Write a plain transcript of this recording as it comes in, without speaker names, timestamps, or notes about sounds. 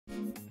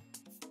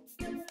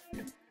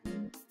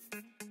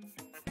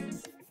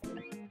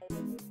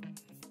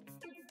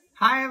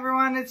Hi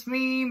everyone, it's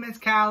me, Miss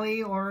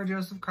Cali, or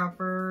Joseph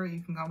Crupper.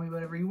 You can call me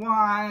whatever you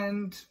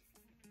want.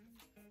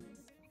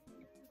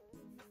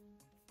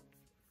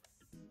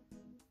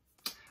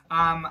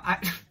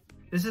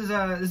 This is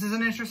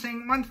an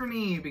interesting month for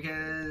me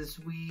because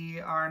we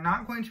are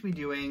not going to be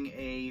doing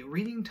a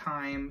reading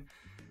time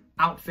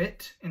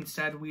outfit.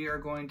 Instead, we are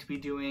going to be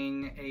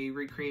doing a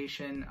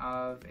recreation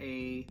of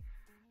a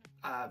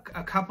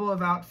couple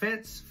of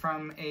outfits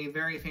from a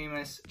very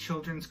famous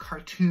children's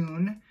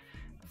cartoon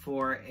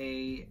for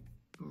a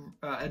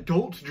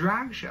adult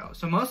drag show.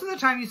 So most of the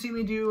time you see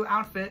me do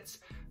outfits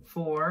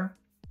for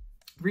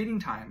reading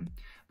time,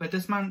 but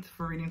this month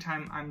for reading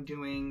time I'm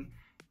doing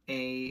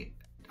I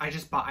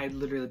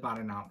literally bought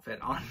an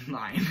outfit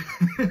online.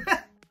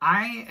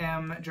 I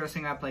am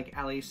dressing up like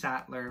Ellie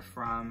Sattler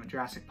from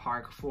Jurassic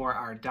Park for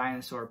our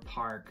Dinosaur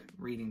Park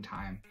reading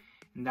time,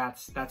 and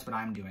that's what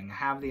I'm doing. I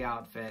have the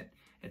outfit,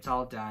 it's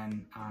all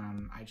done.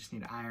 I just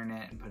need to iron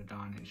it and put it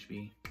on, and it should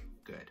be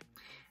good.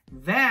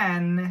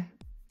 Then,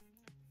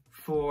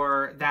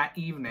 for that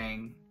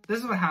evening, this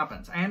is what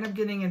happens. I end up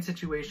getting in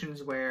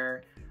situations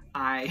where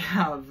I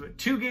have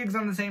 2 gigs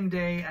on the same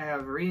day. I have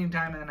a reading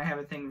time, and then I have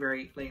a thing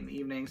very late in the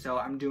evening. So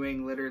I'm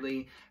doing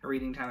literally a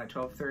reading time at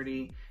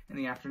 12:30 in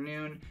the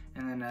afternoon,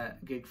 and then a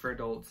gig for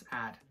adults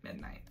at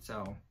midnight.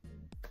 So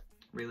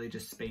really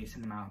just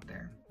spacing them out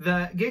there.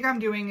 The gig I'm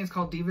doing is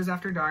called Divas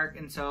After Dark,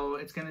 and so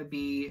it's gonna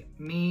be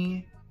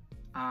me,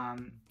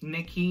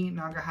 Nikki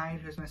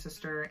Nagahide, who's my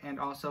sister, and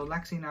also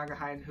Lexi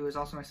Nagahide, who is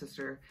also my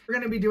sister. We're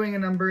going to be doing a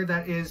number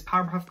that is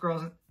Powerpuff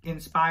Girls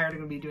inspired. I'm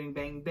going to be doing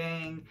Bang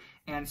Bang,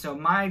 and so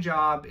my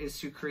job is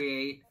to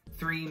create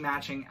 3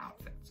 matching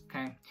outfits,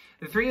 okay?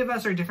 The 3 of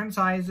us are different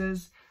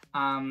sizes,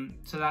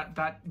 so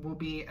that will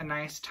be a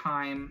nice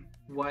time.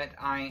 What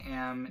I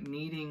am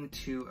needing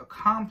to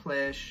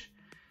accomplish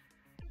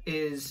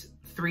is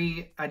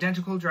 3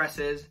 identical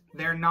dresses.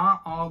 They're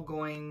not all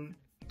going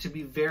to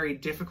be very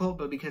difficult,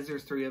 but because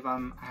there's 3 of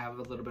them, I have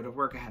a little bit of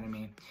work ahead of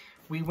me.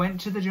 We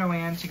went to the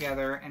Joann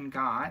together and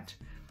got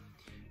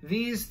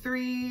these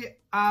 3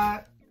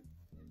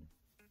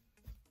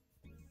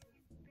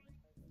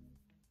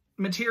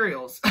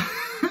 materials.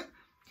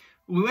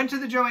 We went to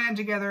the Joann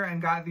together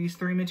and got these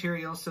 3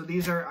 materials. So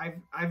these are,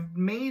 I've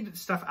made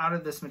stuff out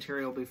of this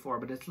material before,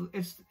 but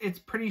it's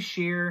pretty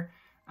sheer,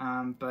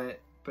 but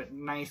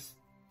nice,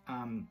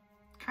 kind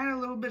of a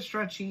little bit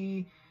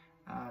stretchy,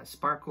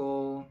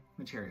 sparkle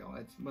material.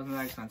 It wasn't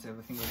that expensive.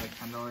 I think it was like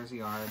 $10 a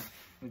yard.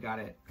 We got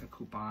it a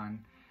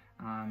coupon.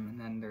 And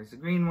then there's a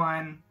green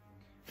one,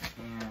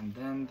 and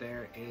then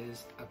there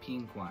is a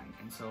pink one.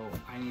 And so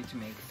I need to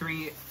make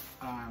 3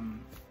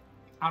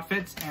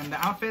 outfits, and the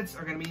outfits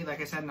are going to be,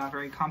 like I said, not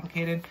very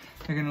complicated.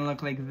 They're going to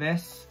look like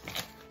this.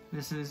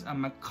 This is a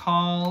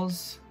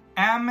McCall's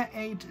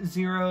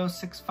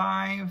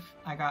M8065.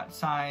 I got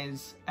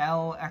size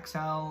L,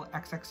 XL,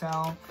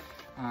 XXL.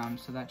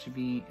 So that should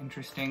be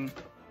interesting.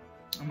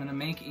 I'm gonna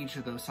make each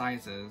of those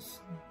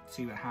sizes,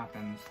 see what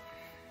happens.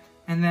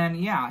 And then,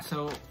 yeah,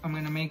 so I'm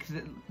gonna make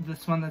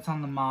this one that's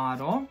on the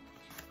model.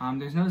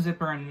 There's no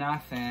zipper or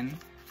nothing,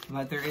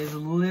 but there is a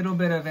little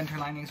bit of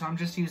interlining, so I'm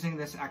just using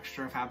this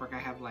extra fabric I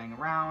have laying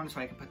around so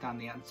I can put that on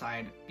the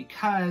outside,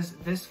 because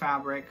this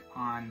fabric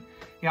on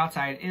the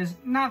outside is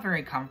not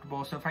very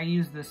comfortable. So if I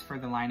use this for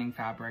the lining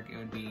fabric, it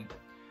would be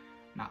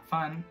not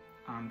fun,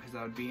 because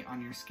that would be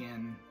on your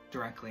skin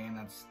directly, and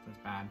that's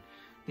bad.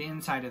 The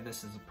inside of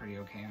this is pretty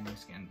okay on your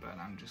skin, but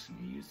I'm just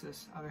going to use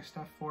this other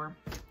stuff for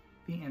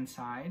the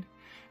inside.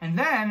 And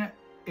then,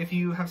 if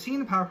you have seen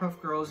the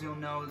Powerpuff Girls, you'll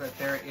know that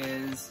there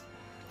is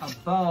a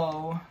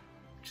bow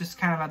just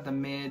kind of at the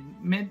mid,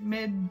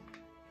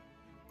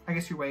 I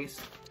guess your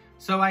waist.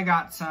 So I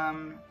got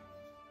some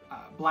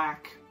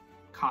black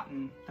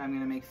cotton that I'm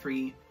going to make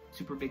 3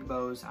 super big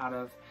bows out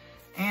of,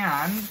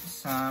 and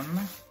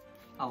some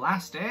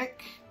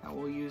elastic that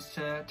we'll use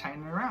to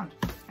tighten it around.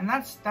 And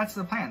that's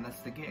the plan, that's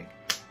the gig.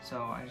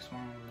 So I just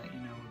wanted to let you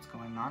know what's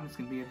going on. It's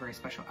going to be a very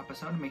special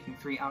episode. I'm making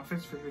 3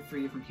 outfits for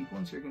 3 different people,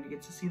 and so you're going to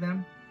get to see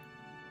them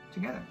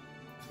together.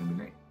 It's going to be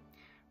great.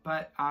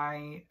 But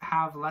I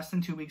have less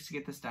than 2 weeks to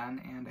get this done,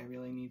 and I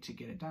really need to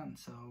get it done.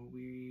 So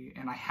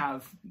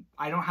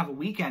I don't have a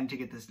weekend to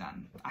get this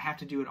done. I have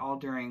to do it all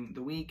during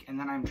the week, and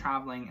then I'm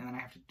traveling, and then I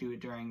have to do it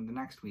during the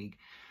next week.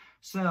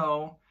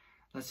 So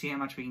let's see how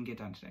much we can get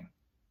done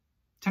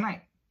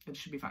tonight. It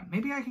should be fun.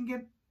 Maybe I can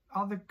get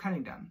all the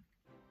cutting done.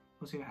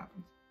 We'll see what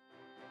happens.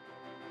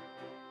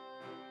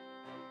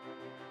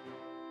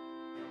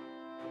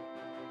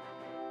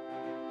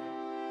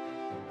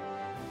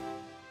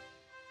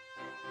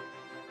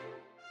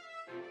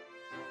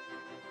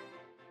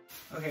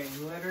 Okay,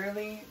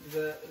 literally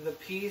the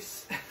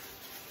piece,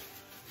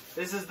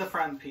 this is the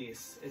front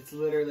piece. It's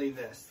literally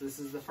this. This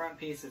is the front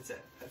piece, it's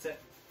it. That's it.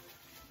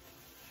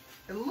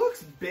 It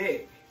looks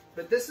big,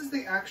 but this is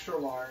the extra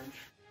large.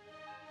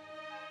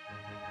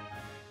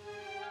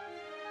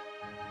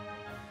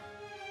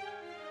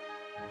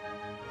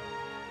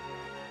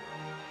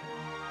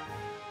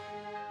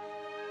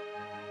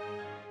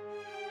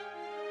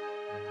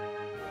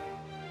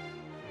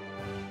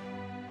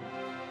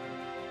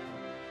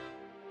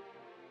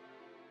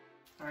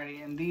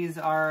 Alrighty, and these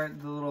are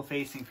the little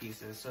facing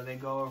pieces. So they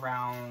go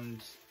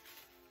around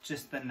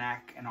just the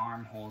neck and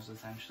armholes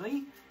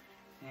essentially.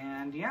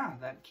 And yeah,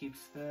 that keeps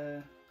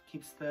the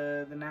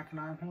neck and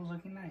armholes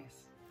looking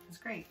nice. It's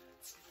great.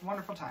 It's a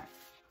wonderful time.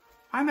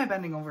 Why am I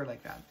bending over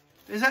like that?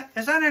 Is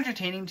that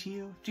entertaining to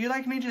you? Do you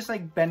like me just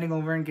like bending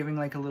over and giving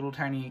like a little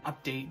tiny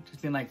update?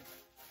 Just being like,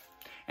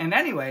 and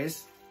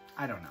anyways,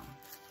 I don't know.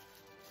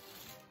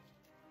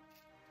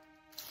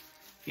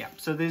 Yeah,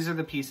 so these are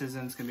the pieces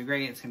and it's gonna be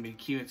great, it's gonna be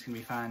cute, it's gonna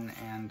be fun,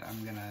 and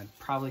I'm gonna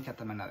probably cut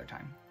them another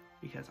time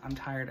because I'm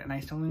tired and I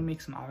still need to make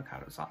some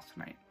avocado sauce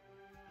tonight.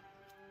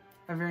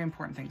 I have very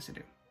important things to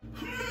do.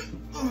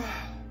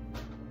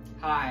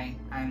 Hi,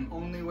 I'm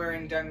only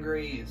wearing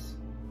dungarees.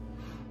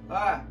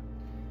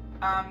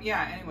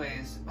 Yeah,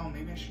 anyways. Oh,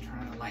 maybe I should turn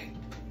on the light.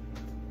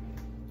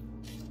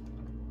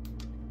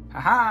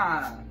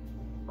 Haha!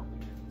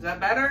 Is that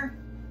better?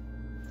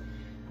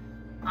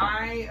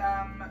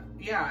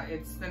 Yeah,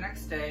 it's the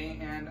next day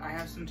and I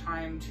have some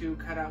time to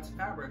cut out some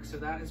fabric, so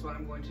that is what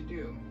I'm going to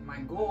do. My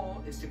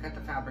goal is to cut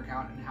the fabric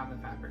out and have the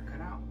fabric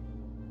cut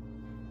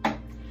out.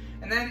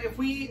 And then if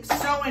we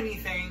sew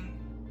anything,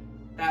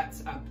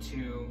 that's up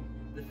to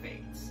the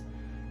fates.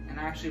 And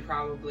actually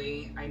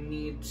probably I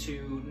need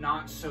to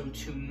not sew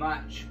too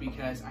much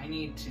because I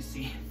need to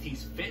see if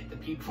these fit the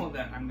people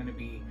that I'm gonna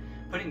be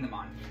putting them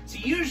on. So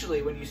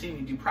usually when you see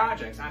me do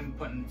projects, I'm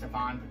putting stuff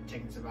on,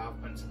 taking stuff off,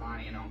 putting stuff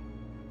on, you know.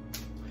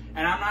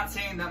 And I'm not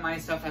saying that my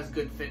stuff has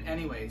good fit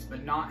anyways,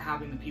 but not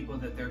having the people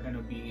that they're gonna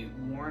be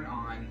worn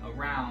on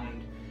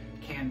around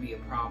can be a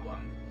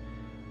problem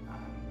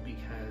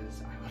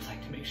because I would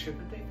like to make sure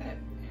that they fit.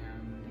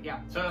 And yeah,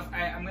 so if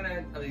I'm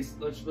gonna, at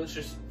least, let's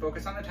just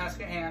focus on the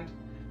task at hand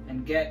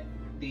and get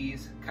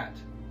these cut.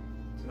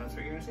 So that's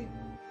what you're gonna see.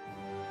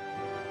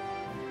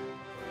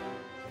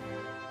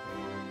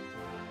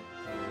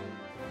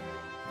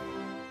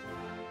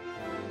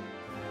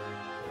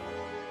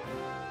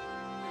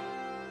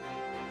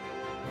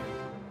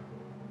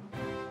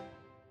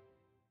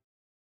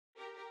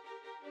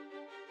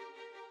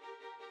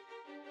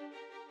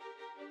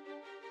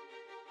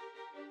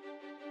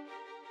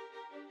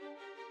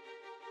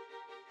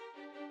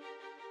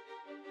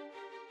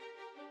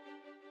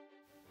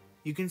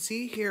 You can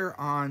see here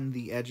on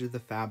the edge of the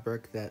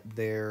fabric that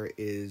there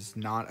is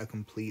not a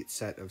complete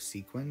set of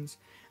sequins,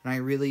 and I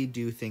really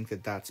do think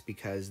that that's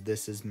because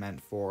this is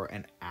meant for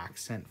an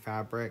accent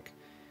fabric.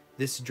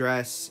 This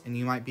dress, and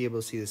you might be able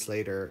to see this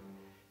later,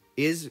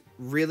 is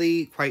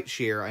really quite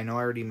sheer. I know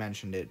I already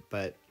mentioned it,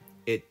 but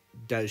it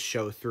does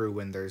show through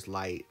when there's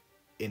light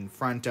in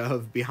front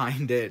of,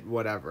 behind it,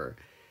 whatever.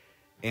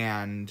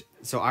 And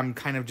so I'm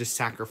kind of just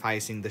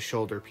sacrificing the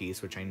shoulder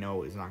piece, which I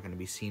know is not going to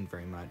be seen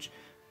very much,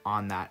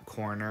 on that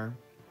corner.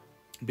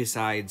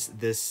 Besides,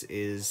 this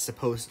is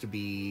supposed to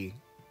be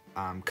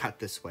cut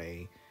this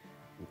way.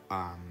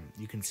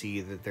 You can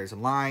see that there's a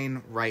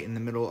line right in the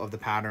middle of the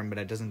pattern, but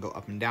it doesn't go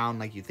up and down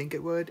like you think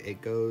it would.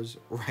 It goes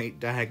right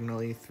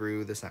diagonally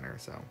through the center.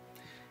 So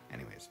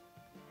anyways.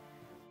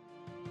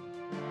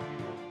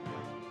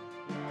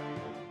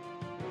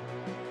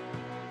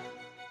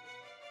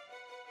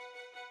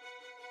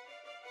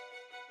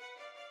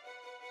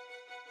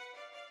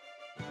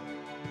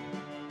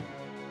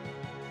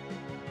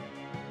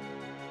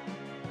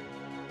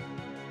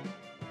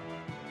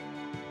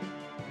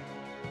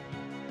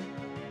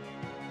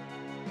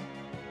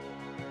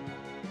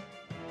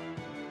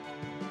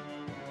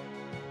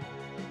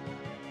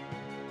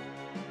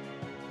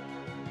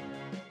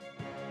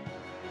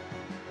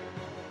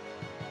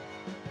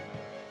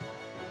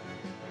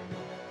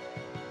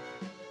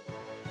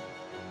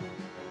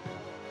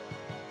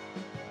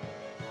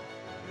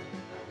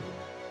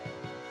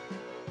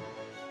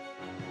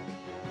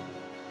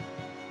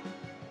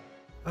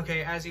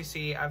 Okay, as you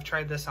see, I've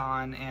tried this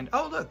on, and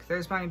oh look,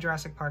 there's my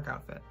Jurassic Park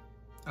outfit.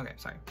 Okay,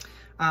 sorry.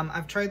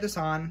 I've tried this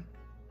on,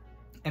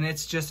 and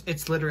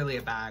it's literally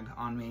a bag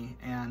on me,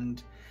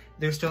 and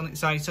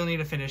so I still need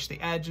to finish the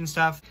edge and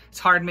stuff. It's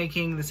hard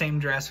making the same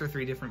dress for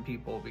 3 different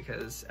people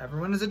because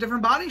everyone has a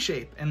different body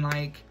shape, and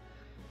like,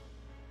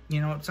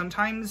 you know,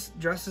 sometimes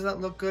dresses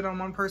that look good on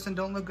one person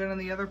don't look good on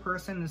the other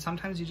person, and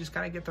sometimes you just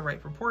gotta get the right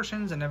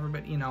proportions, and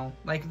everybody, you know,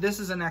 like this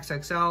is an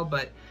XXL,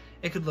 but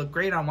it could look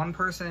great on one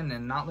person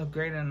and not look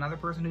great on another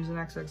person who's an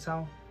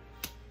XXL.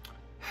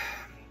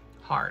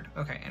 Hard.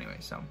 Okay, anyway,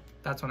 so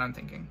that's what I'm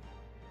thinking.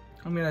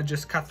 I'm gonna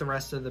just cut the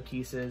rest of the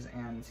pieces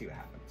and see what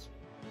happens.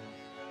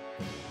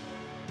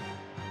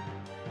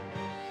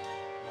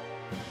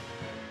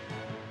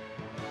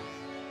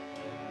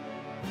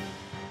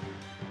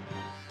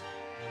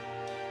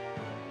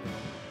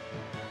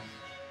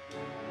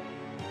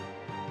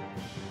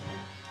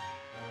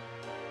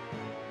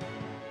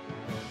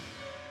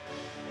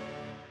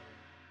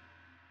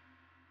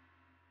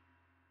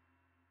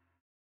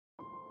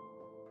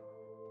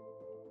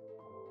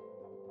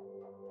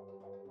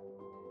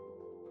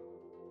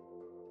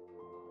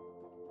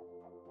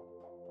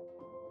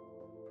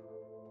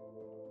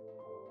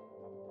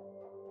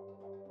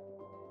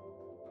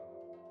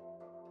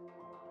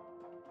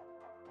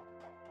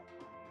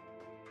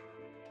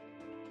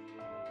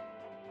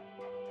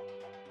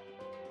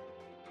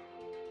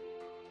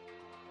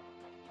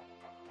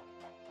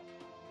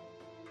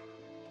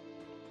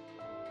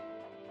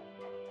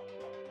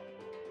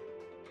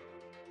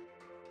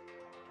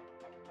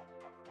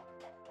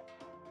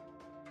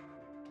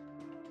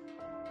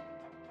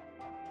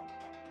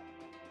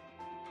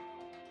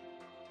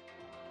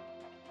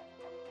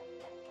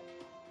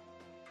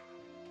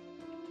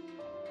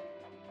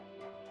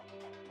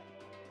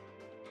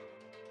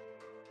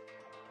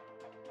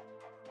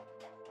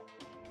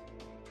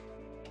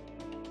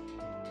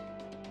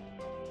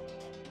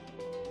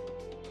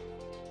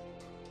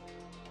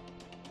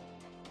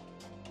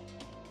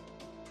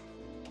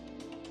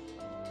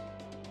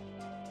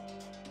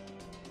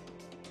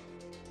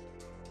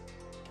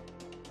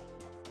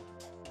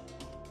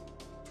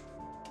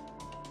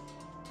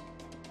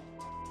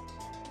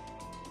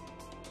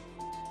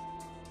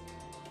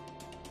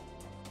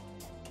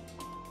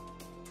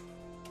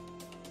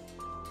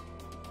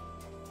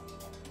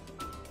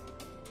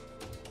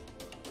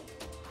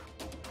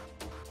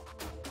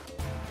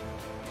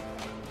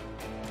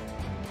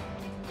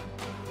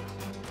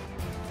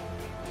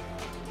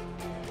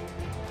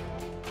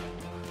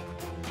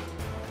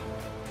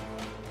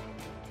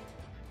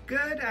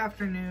 Good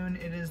afternoon.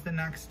 It is the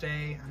next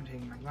day. I'm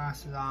taking my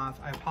glasses off.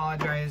 I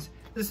apologize.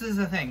 This is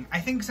the thing. I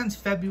think since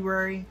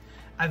February,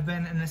 I've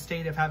been in a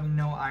state of having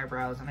no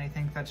eyebrows, and I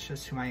think that's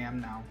just who I am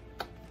now.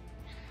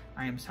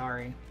 I am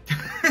sorry.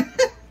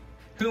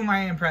 Who am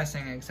I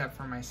impressing except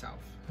for myself?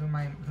 Who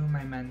am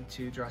I meant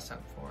to dress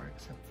up for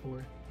except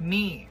for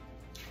me?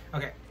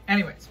 Okay,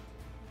 anyways.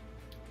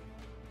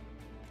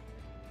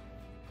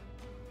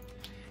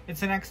 It's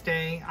the next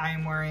day. I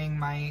am wearing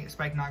my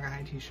Spike Naga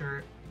High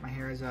t-shirt. My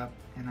hair is up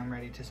and I'm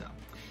ready to sew.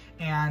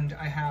 And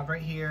I have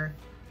right here,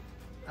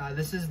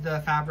 this is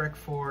the fabric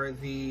for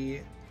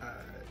the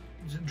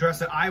dress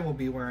that I will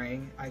be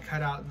wearing. I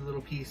cut out the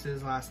little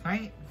pieces last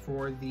night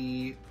for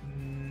the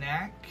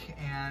neck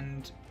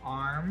and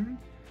arm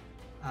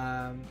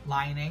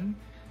lining.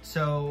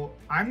 So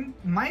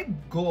my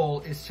goal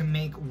is to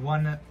make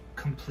one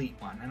complete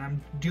one, and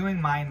I'm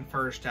doing mine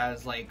first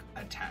as like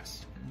a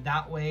test.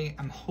 That way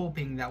I'm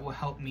hoping that will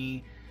help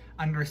me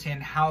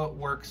understand how it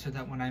works so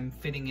that when I'm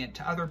fitting it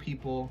to other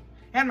people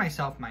and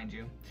myself, mind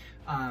you,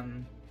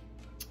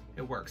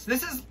 it works.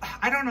 This is,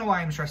 I don't know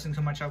why I'm stressing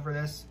so much over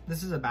this.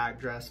 This is a bag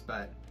dress,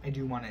 but I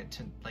do want it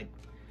to like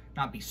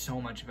not be so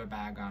much of a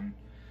bag on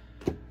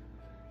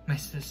my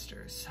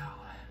sisters.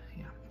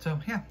 So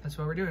yeah, that's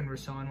what we're doing. We're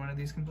sewing one of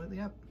these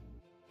completely up.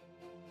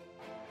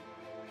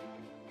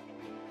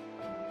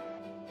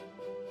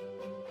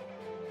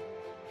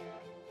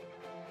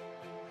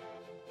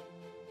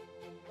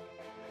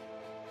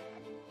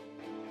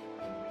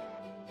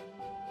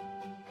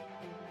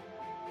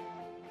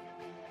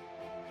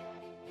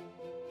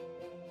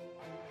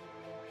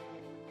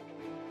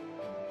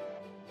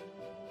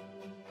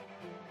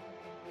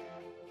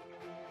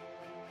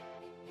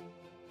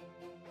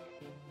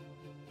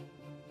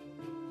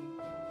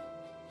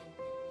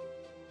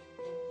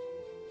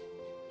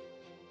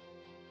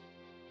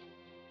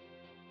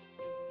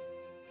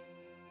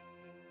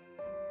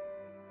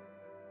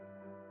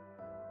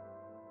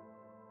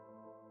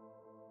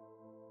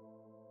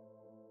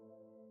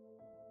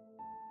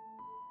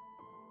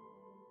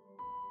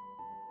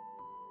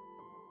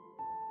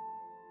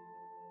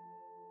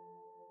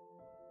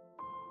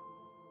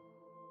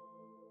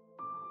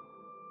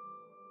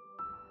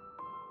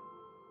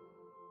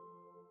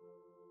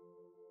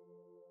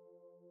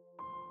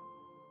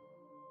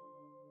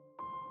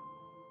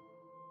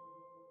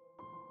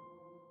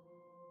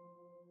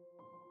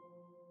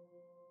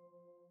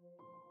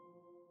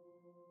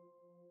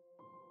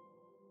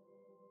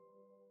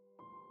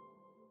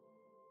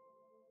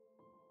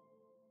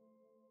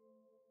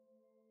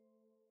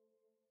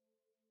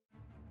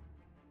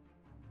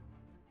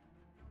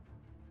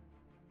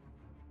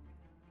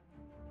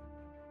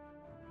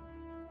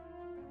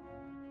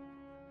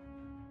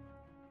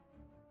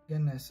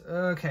 Goodness.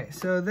 Okay,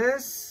 so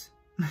this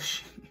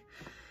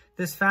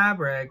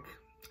fabric,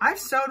 I've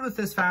sewed with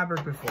this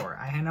fabric before.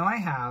 I know I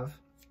have.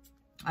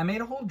 I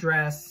made a whole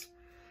dress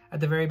at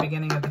the very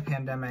beginning of the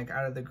pandemic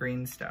out of the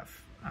green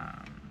stuff.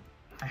 I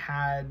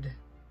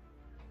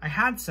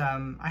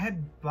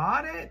had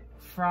bought it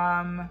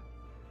from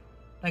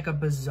like a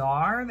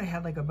bazaar. They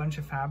had like a bunch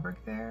of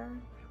fabric there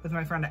with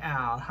my friend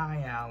Al.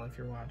 Hi Al, if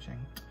you're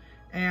watching.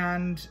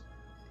 And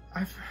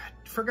I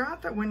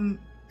forgot that when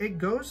it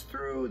goes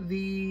through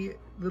the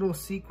little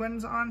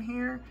sequins on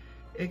here,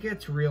 it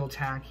gets real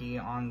tacky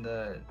on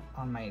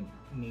my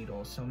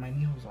needle. So my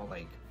needle's all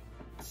like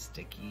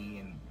sticky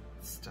and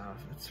stuff.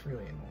 It's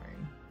really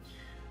annoying.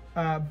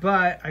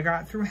 But I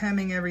got through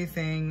hemming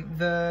everything.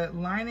 The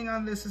lining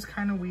on this is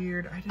kind of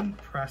weird. I didn't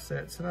press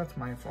it, so that's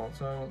my fault.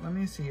 So let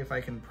me see if I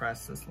can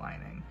press this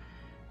lining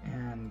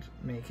and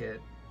make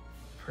it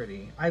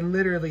pretty.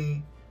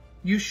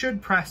 You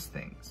should press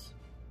things.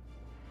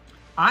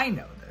 I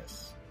know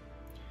this,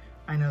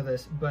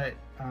 but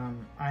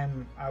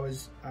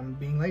I'm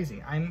being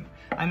lazy. I'm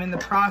in the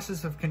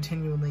process of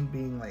continually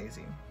being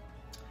lazy.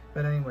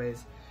 But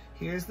anyways,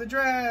 here's the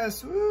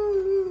dress.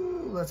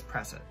 Woo! Let's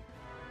press it.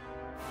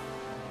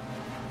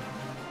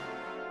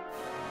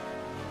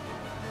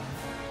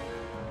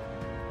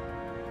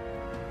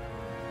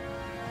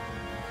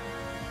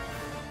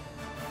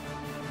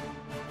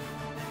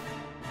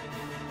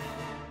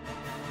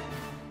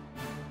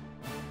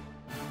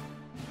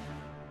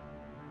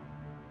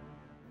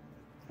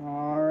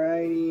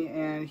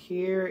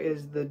 Here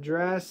is the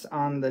dress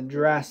on the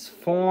dress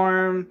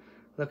form.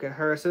 Look at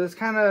her. So it's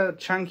kind of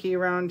chunky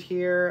around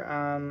here.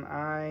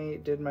 I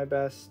did my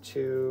best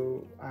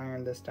to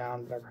iron this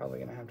down, but I'm probably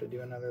gonna have to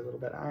do another little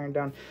bit of iron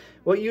down.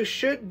 What you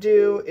should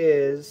do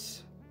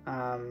is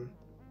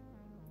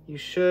you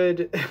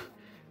should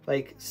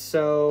like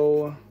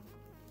sew.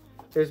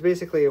 There's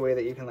basically a way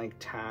that you can like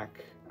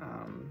tack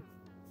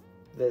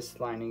this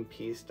lining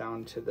piece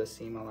down to the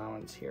seam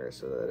allowance here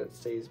so that it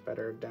stays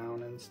better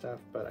down and stuff,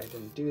 but I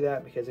didn't do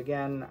that because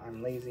again,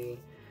 I'm lazy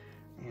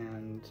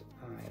and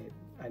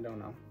I don't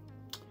know.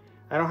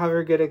 I don't have a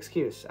very good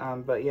excuse,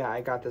 but yeah, I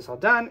got this all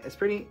done. It's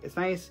pretty, it's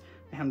nice.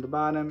 I hemmed the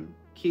bottom,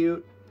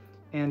 cute,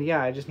 and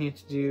yeah, I just need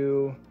to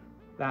do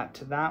that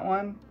to that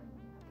one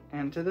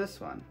and to this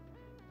one,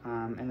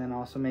 and then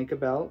also make a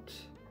belt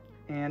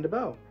and a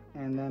bow.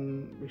 and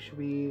then we should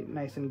be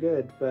nice and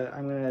good. But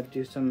I'm gonna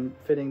do some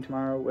fitting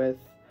tomorrow with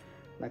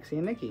Lexi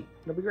and Nikki.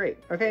 It'll be great.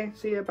 Okay,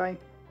 see ya, bye.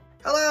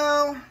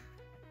 Hello!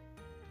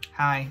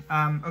 Hi,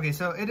 okay,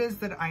 so it's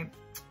the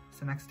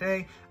next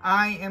day.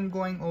 I am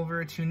going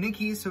over to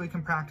Nikki's so we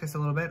can practice a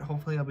little bit.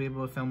 Hopefully I'll be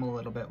able to film a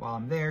little bit while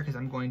I'm there, because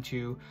I'm going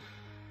to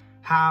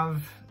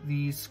have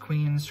these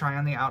queens try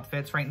on the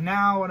outfits. Right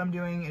now, what I'm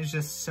doing is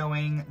just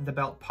sewing the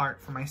belt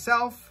part for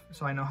myself,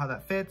 so I know how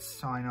that fits,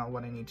 so I know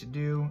what I need to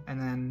do, and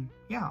then,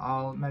 yeah,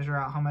 I'll measure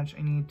out how much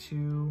I need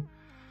to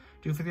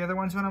do for the other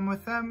ones when I'm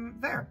with them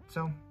there.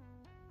 So,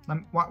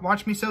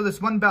 watch me sew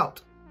this one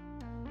belt.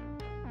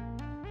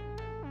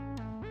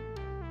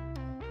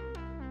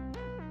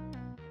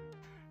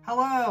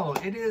 Hello,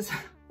 it's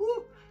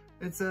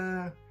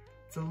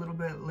a little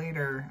bit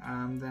later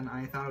than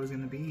I thought it was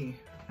gonna be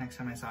next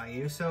time I saw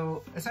you.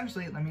 So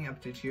essentially, let me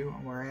update you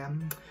on where I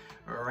am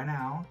right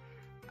now.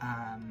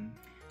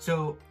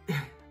 So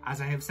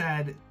as I have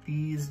said,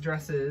 these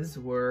dresses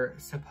were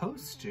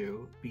supposed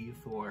to be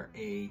for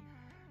a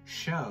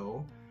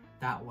show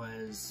that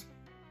was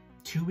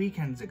 2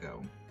 weekends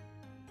ago.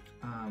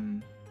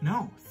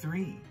 No,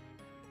 3.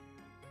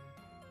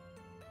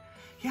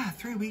 Yeah,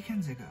 3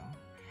 weekends ago.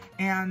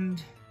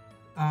 And,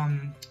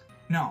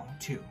 no,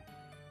 2.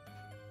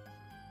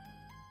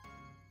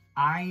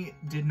 I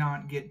did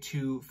not get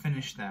to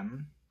finish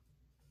them,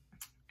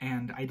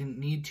 and I didn't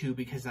need to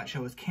because that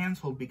show was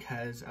canceled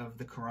because of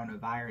the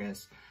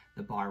coronavirus.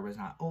 The bar was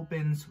not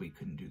open, so we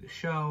couldn't do the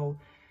show.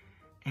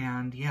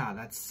 And yeah,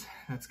 that's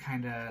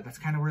kind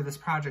of where this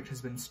project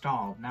has been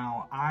stalled.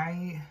 Now,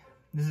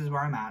 this is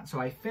where I'm at.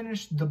 So I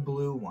finished the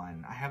blue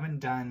one. I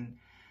haven't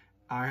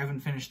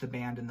finished the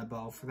band and the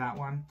bow for that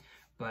one,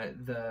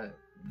 but the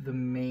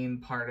main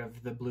part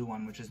of the blue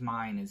one, which is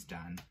mine, is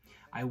done.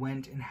 I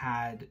went and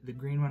had the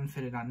green one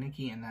fitted on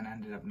Nikki and then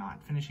ended up not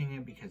finishing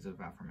it because of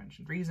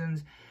aforementioned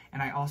reasons.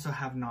 And I also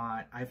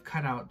I've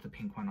cut out the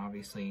pink one,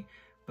 obviously,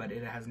 but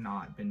it has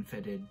not been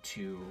fitted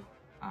to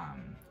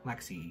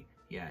Lexi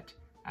yet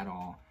at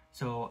all.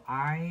 So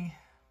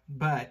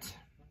but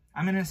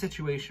I'm in a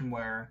situation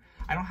where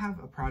I don't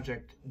have a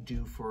project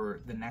due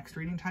for the next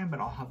reading time, but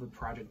I'll have a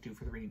project due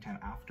for the reading time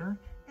after.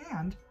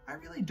 And I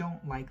really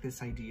don't like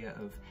this idea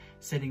of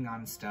sitting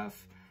on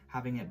stuff,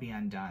 having it be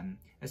undone,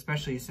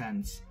 especially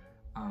since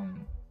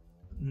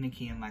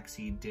Nikki and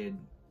Lexi did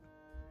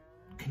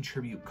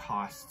contribute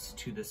costs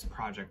to this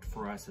project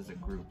for us as a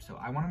group. So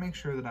I want to make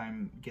sure that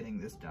I'm getting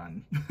this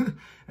done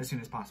as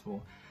soon as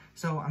possible.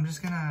 So I'm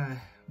just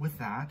gonna, with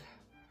that,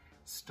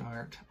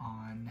 start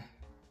on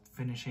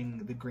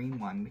finishing the green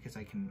one because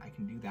I can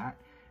do that.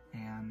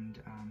 And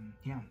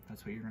yeah,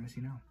 that's what you're gonna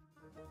see now.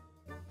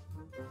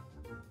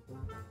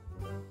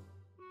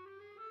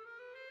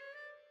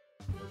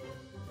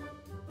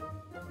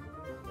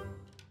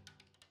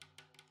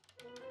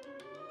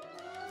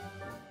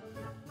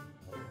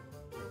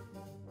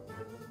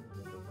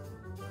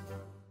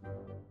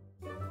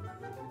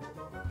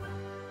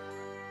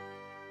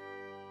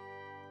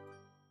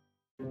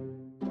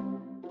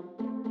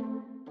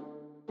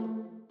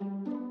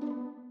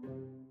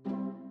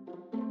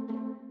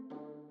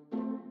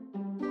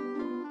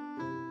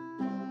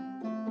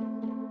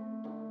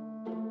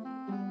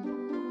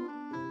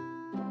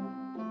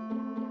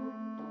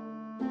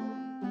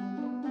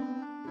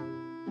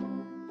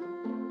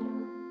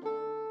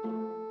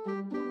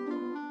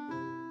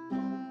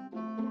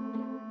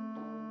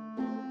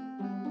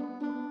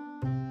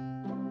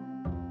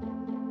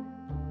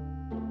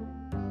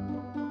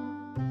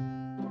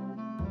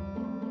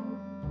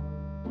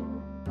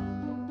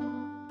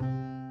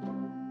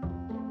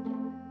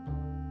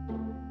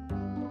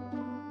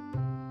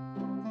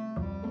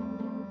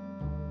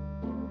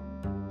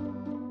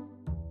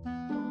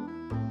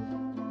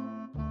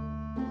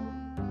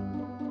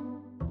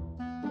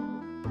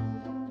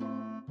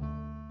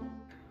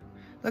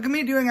 Look at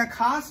me doing a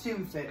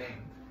costume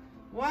fitting.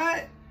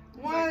 What?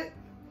 What?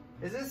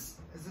 Is this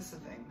a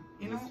thing?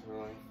 You know,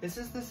 this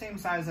is the same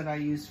size that I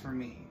use for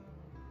me.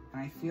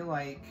 And I feel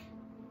like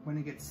when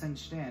it gets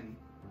cinched in,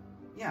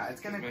 yeah,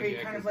 it's gonna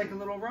create kind of like a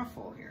little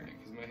ruffle here. Yeah,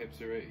 because my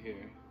hips are right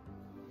here.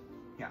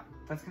 Yeah,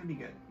 that's gonna be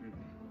good.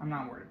 I'm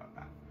not worried about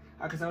that.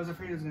 Because I was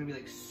afraid it was gonna be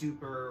like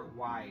super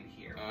wide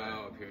here.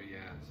 Oh, up here,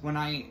 yeah. When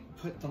I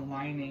put the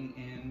lining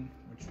in,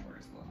 where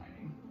is the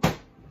lining?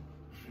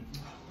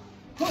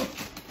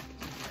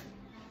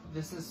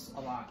 This is a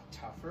lot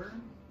tougher.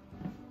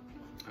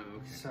 Oh,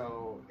 okay.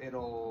 So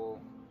it'll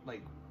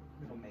make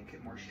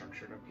it more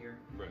structured up here.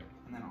 Right.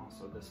 And then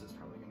also this is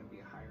probably gonna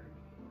be higher.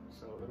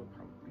 So it'll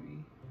probably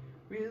be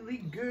really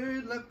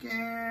good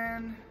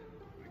looking.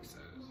 Makes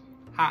sense.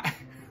 Hi.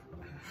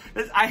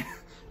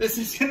 This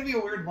is gonna be a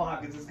weird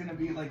vlog because it's gonna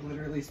be like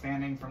literally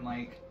spanning from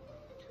like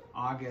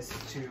August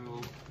to I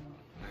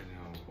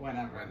know.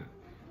 Whenever.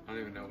 I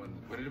don't even know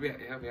when did we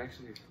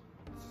actually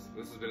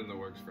this has been in the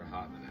works for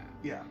hot minute.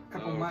 Yeah, a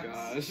couple months.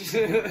 Gosh. It's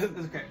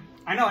okay.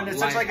 I know, and it's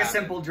such like a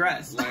simple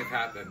dress. Life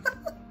happened.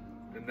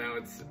 And now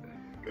it's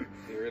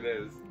here it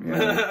is.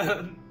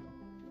 Yeah.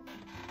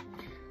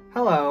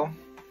 Hello.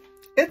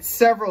 It's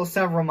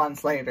several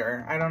months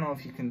later. I don't know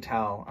if you can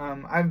tell.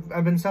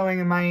 I've been sewing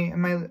in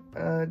my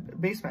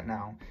basement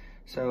now,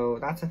 so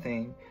that's a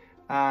thing.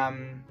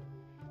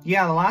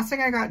 Yeah, the last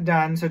thing I got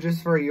done, so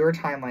just for your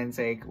timeline's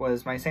sake,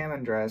 was my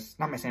salmon dress.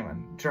 Not my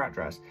salmon, trout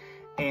dress.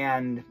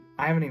 And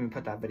I haven't even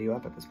put that video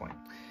up at this point.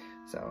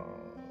 So,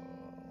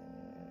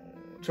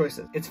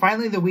 choices. It's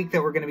finally the week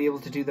that we're going to be able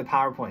to do the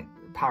PowerPoint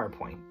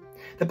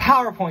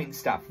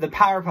stuff, the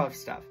Powerpuff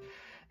stuff.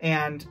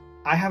 And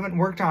I haven't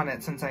worked on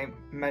it since I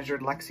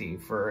measured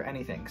Lexi for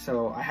anything.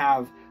 So I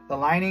have the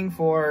lining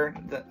for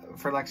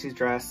Lexi's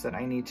dress that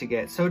I need to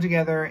get sewed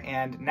together,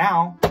 and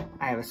now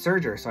I have a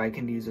serger, so I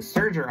can use a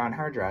serger on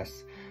her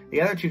dress. The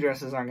other two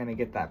dresses aren't going to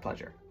get that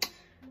pleasure,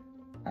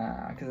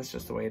 because it's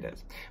just the way it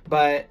is.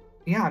 But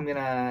yeah, I'm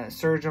gonna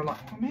serge a lot.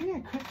 Maybe I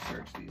could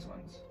serge these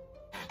ones.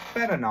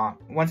 Better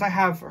not. Once I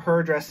have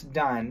her dress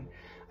done,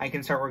 I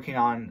can start working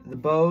on the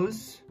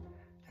bows,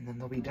 and then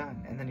they'll be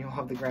done, and then you'll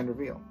have the grand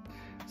reveal.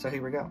 So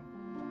here we go.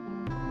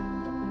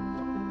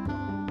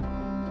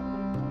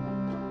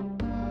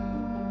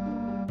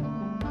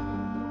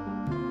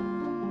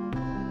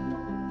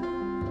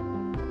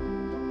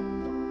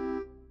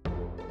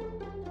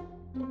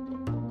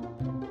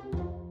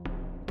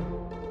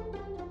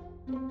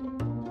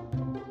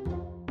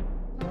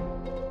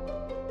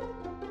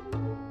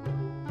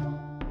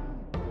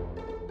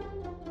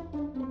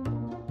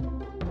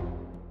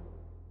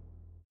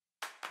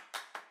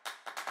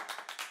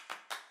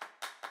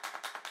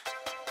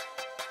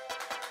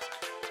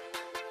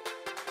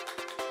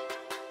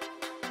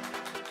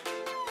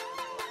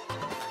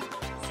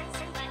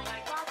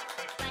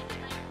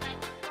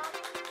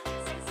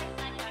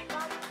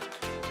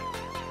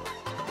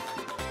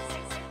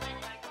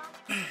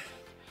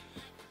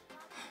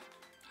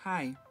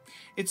 Hi.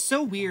 It's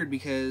so weird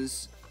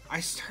because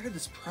I started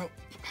this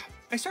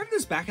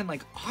back in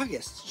like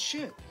August.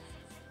 Shit.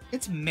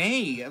 It's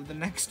May of the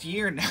next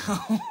year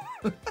now.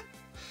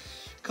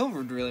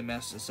 COVID really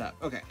messed us up.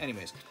 Okay,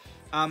 anyways.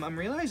 I'm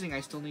realizing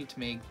I still need to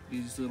make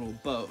these little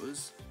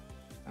bows.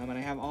 And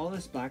I have all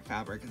this black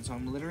fabric, and so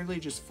I'm literally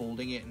just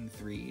folding it in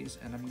threes,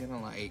 and I'm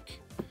gonna like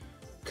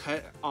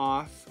cut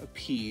off a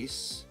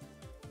piece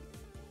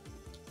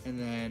and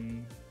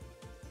then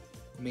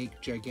make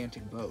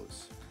gigantic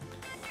bows.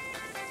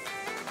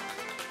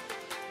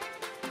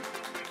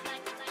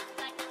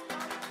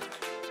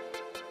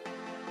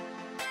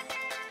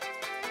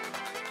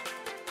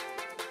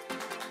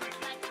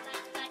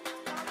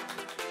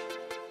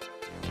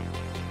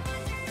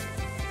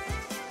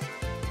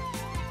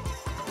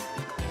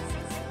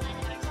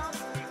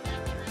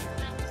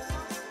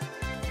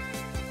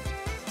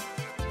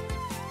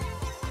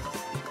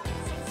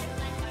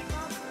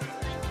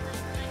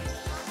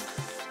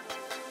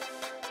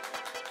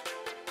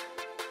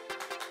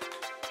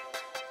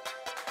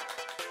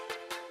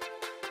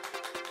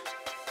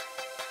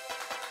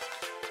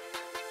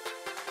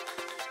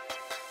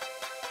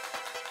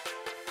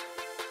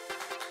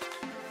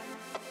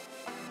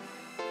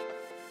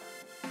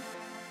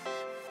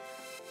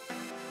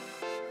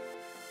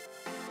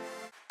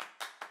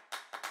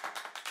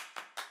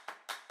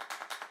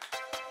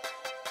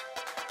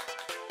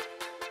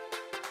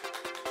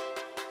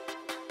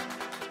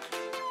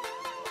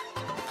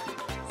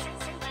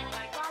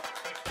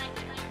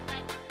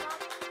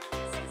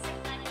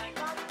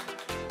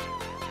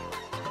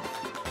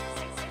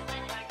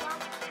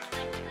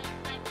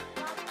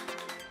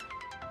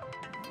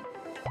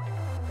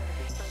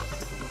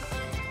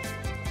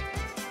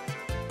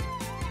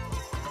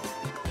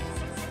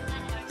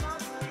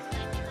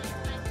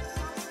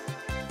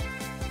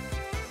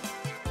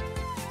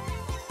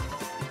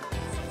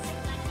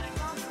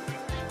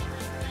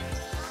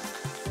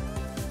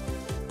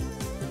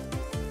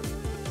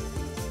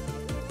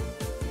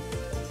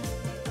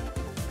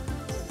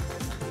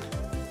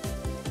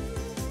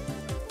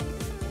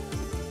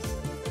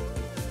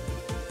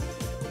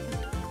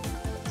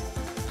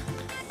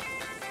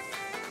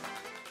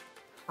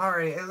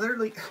 Alright,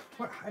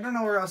 I don't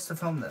know where else to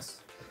film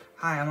this.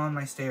 Hi, I'm on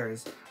my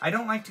stairs. I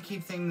don't like to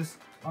keep things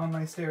on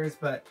my stairs,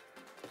 but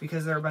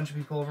because there are a bunch of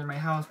people over my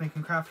house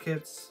making craft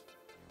kits,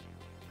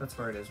 that's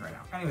where it is right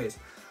now. Anyways,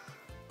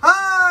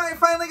 hi! I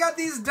finally got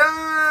these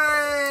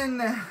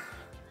done!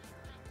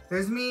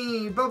 There's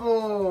me,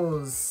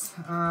 Bubbles,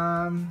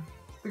 the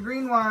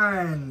green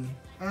one,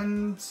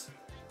 and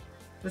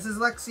this is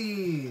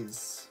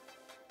Lexi's.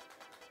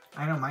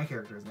 I know my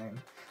character's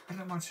name. I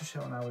didn't watch the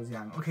show when I was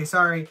young. Okay,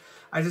 sorry.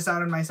 I just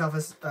outed myself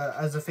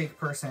as a fake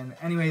person.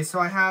 Anyways, so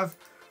I have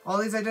all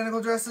these identical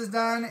dresses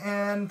done,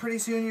 and pretty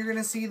soon you're going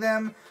to see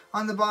them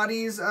on the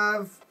bodies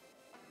of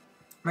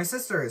my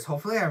sisters.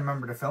 Hopefully I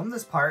remember to film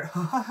this part.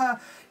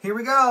 Here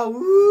we go.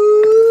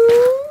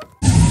 Woo!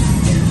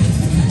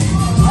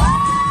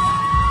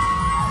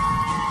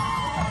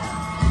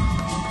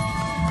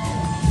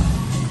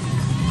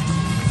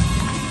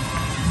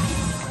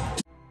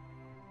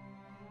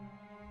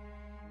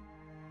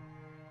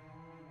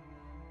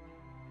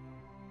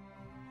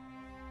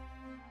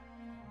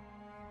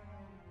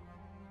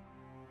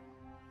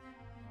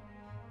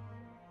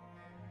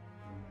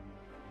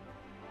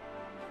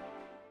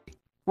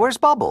 Where's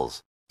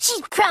Bubbles?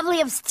 She's probably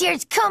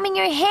upstairs combing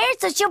her hair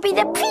so she'll be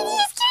the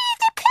prettiest girl at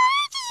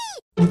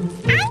the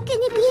party!